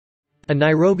A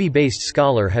Nairobi-based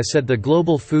scholar has said the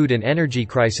global food and energy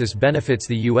crisis benefits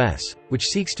the U.S., which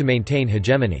seeks to maintain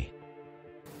hegemony.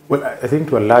 Well, I think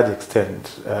to a large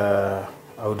extent, I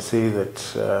would say that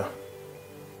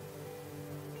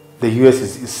the U.S.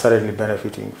 is certainly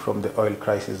benefiting from the oil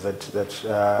crisis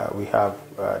that we have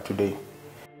today.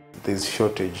 There's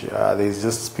shortage. There's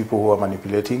just people who are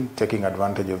manipulating, taking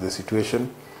advantage of the situation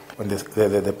when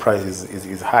the price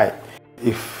is high.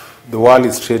 If the world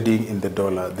is trading in the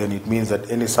dollar, then it means that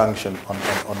any sanction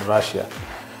on Russia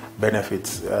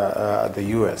benefits the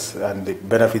U.S. and it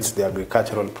benefits the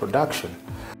agricultural production.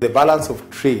 The balance of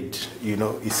trade,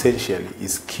 essentially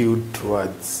is skewed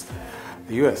towards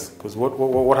the U.S. because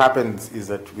what happens is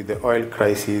that with the oil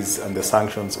crisis and the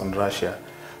sanctions on Russia,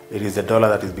 it is the dollar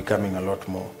that is becoming a lot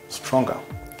more stronger.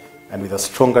 And with a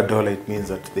stronger dollar, it means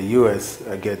that the U.S.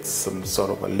 gets some sort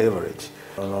of a leverage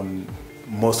on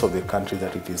most of the countries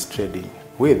that it is trading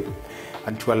with.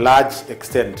 And to a large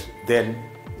extent, then,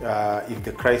 if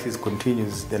the crisis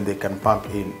continues, then they can pump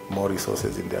in more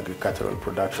resources in the agricultural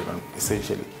production and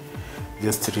essentially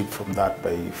just reap from that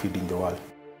by feeding the world.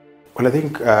 Well, I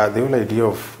think the whole idea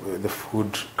of the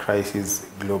food crisis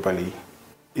globally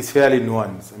is fairly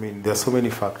nuanced. I mean, there are so many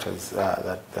factors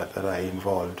that are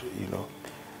involved,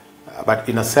 But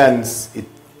in a sense, it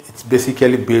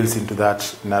basically builds into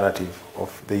that narrative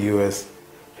of the U.S.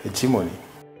 hegemony.